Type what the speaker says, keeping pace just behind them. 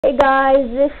Hey guys,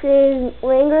 this is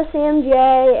manglercmj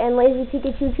and Lazy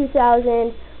Pikachu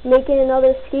 2000 making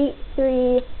another Skate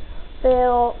 3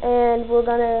 fail, and we're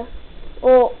gonna,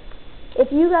 well,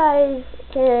 if you guys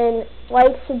can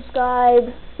like, subscribe,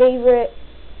 favorite,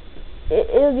 it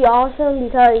would be awesome,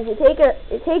 because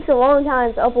it takes a long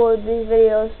time to upload these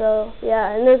videos. So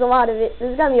yeah, and there's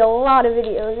gonna be a lot of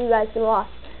videos you guys can watch.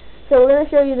 So we're gonna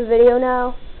show you the video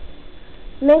now.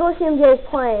 manglercmj is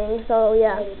playing, so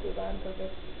yeah. I didn't do that on purpose.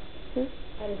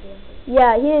 I didn't do it on purpose.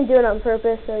 Yeah, he didn't do it on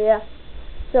purpose, so yeah.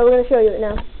 So we're going to show you it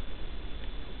now.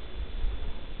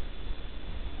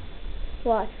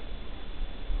 Watch.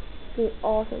 It's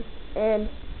awesome. And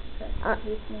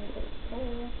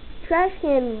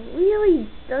Trashcan really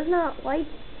does not like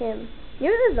him.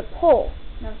 Neither does the pole.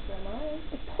 Not slow-mo.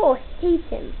 The pole hates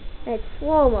him. And it's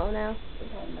slow-mo now.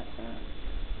 It's called nut shot.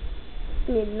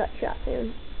 Give me a nut shot,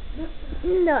 man.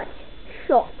 Nut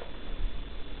shot.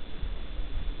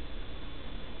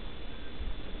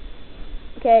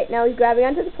 Okay, now he's grabbing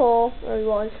onto the pole, or he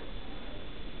was.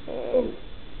 And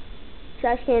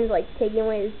Trashcan's like taking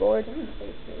away his board. And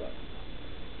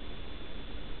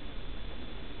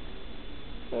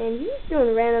he's just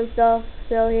doing random stuff,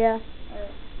 so yeah.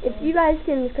 If you guys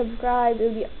can subscribe, it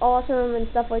would be awesome and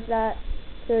stuff like that.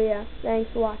 So yeah, thanks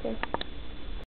for watching.